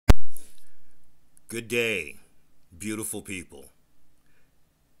Good day, beautiful people,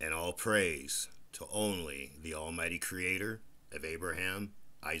 and all praise to only the Almighty Creator of Abraham,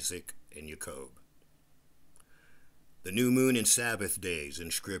 Isaac, and Yacob. The new moon and Sabbath days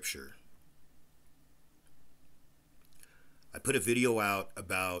in Scripture. I put a video out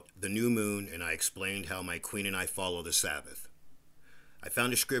about the new moon and I explained how my queen and I follow the Sabbath. I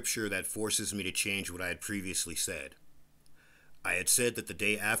found a scripture that forces me to change what I had previously said. I had said that the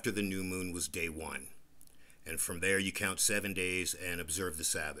day after the new moon was day 1, and from there you count 7 days and observe the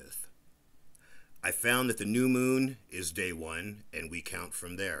Sabbath. I found that the new moon is day 1, and we count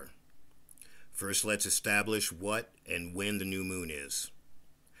from there. First, let's establish what and when the new moon is.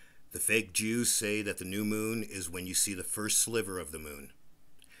 The fake Jews say that the new moon is when you see the first sliver of the moon.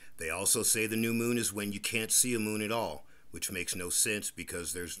 They also say the new moon is when you can't see a moon at all, which makes no sense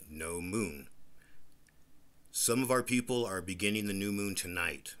because there's no moon. Some of our people are beginning the new moon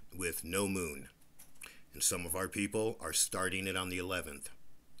tonight with no moon, and some of our people are starting it on the 11th,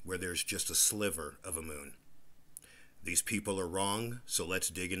 where there's just a sliver of a moon. These people are wrong, so let's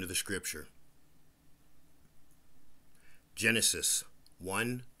dig into the scripture. Genesis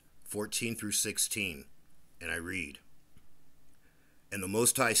 1:14 through 16, and I read, "And the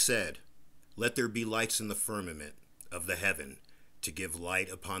Most High said, Let there be lights in the firmament of the heaven to give light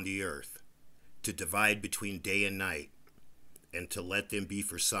upon the earth, to divide between day and night, and to let them be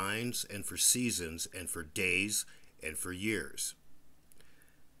for signs and for seasons and for days and for years.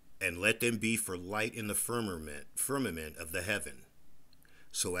 And let them be for light in the firmament of the heaven,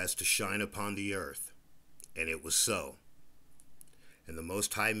 so as to shine upon the earth. And it was so. And the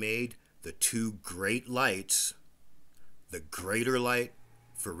Most High made the 2 great lights, the greater light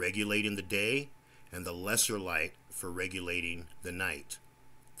for regulating the day, and the lesser light for regulating the night,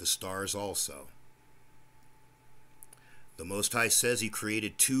 the stars also." The Most High says he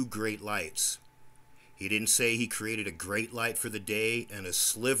created 2 great lights. He didn't say he created a great light for the day and a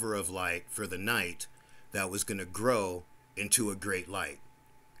sliver of light for the night that was going to grow into a great light.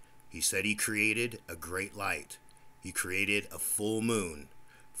 He said he created a great light. He created a full moon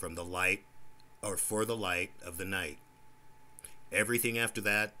from the light, or for the light of the night. Everything after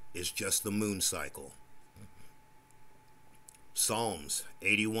that is just the moon cycle. Psalms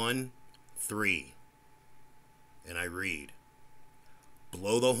 81:3, and I read,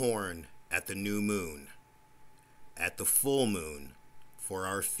 "Blow the horn at the new moon, at the full moon, for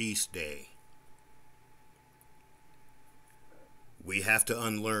our feast day." We have to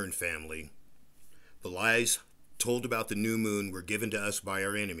unlearn, family. The lies told about the new moon were given to us by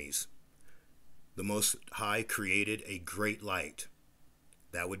our enemies. The Most High created a great light.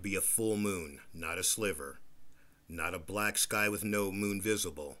 That would be a full moon, not a sliver, not a black sky with no moon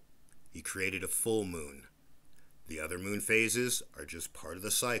visible. He created a full moon. The other moon phases are just part of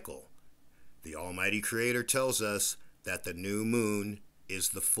the cycle. The Almighty Creator tells us that the new moon is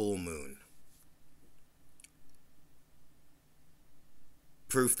the full moon.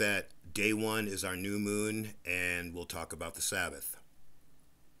 Proof that day 1 is our new moon, and we'll talk about the Sabbath.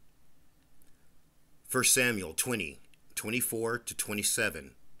 1 Samuel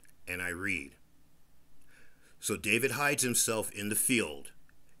 20:24-27, and I read, "So David hides himself in the field,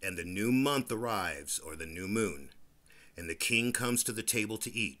 and the new month arrives, or the new moon, and the king comes to the table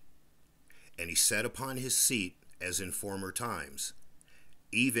to eat. And he sat upon his seat as in former times,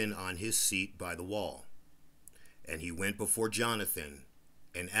 even on his seat by the wall. And he went before Jonathan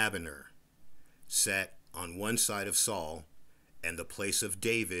and Abenner, sat on one side of Saul, and the place of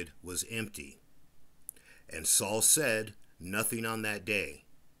David was empty. And Saul said nothing on that day,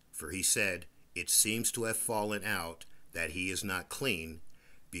 for he said, It seems to have fallen out that he is not clean,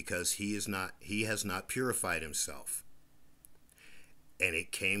 because he has not purified himself. And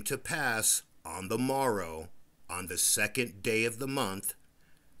it came to pass on the morrow, on the 2nd day of the month,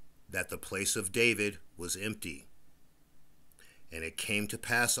 that the place of David was empty. And it came to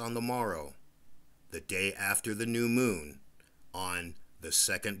pass on the morrow, the day after the new moon, on the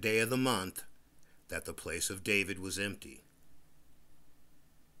 2nd day of the month, that the place of David was empty."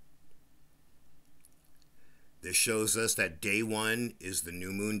 This shows us that day 1 is the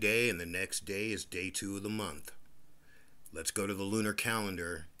new moon day and the next day is day 2 of the month. Let's go to the lunar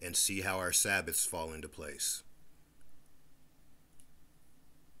calendar and see how our Sabbaths fall into place.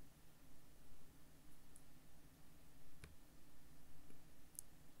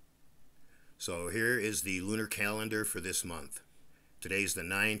 So here is the lunar calendar for this month. Today's the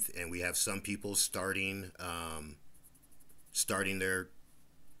 9th, and we have some people starting their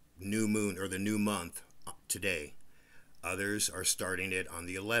new moon or the new month today. Others are starting it on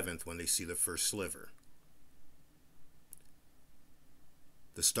the 11th when they see the first sliver.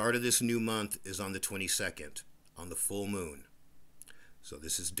 The start of this new month is on the 22nd, on the full moon. So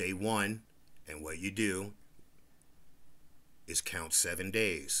this is day 1, and what you do is count 7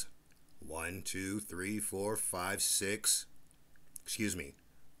 days. 1, 2, 3, 4, 5, 6. Excuse me.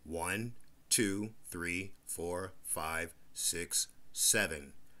 1, 2, 3, 4, 5, 6,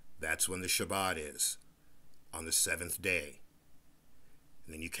 7. That's when the Shabbat is, on the 7th day.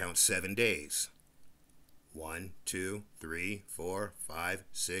 And then you count 7 days. 1, 2, 3, 4, 5,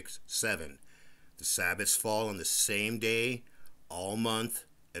 6, 7. The Sabbaths fall on the same day all month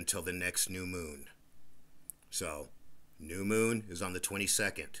until the next new moon. So, new moon is on the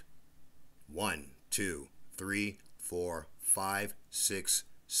 22nd. 1, 2, 3, 4, 5, 6,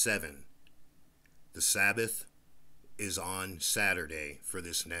 7. The Sabbath is on Saturday for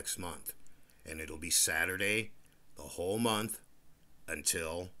this next month. And it'll be Saturday the whole month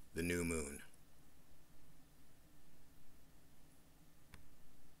until the new moon.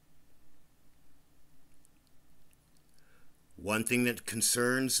 One thing that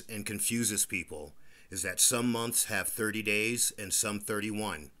concerns and confuses people is that some months have 30 days and some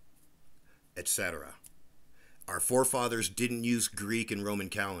 31, etc. Our forefathers didn't use Greek and Roman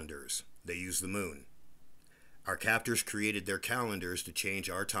calendars. They used the moon. Our captors created their calendars to change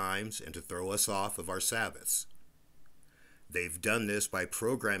our times and to throw us off of our Sabbaths. They've done this by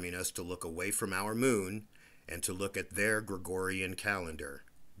programming us to look away from our moon and to look at their Gregorian calendar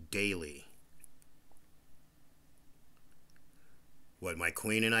daily. What my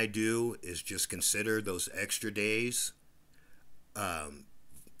queen and I do is just consider those extra days. Let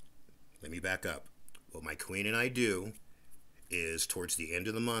me back up. What my queen and I do is towards the end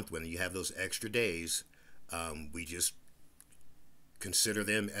of the month, when you have those extra days, we just consider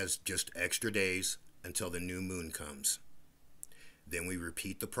them as just extra days until the new moon comes. Then we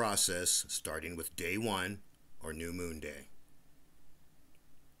repeat the process starting with day 1 or new moon day.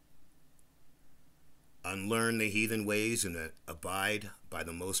 Unlearn the heathen ways and abide by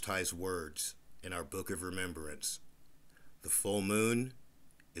the Most High's words in our book of remembrance. The full moon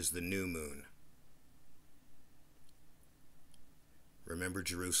is the new moon. Remember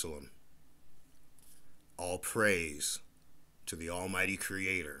Jerusalem. All praise to the Almighty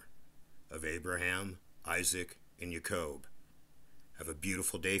Creator of Abraham, Isaac, and Yacob. Have a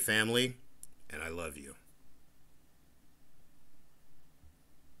beautiful day, family, and I love you.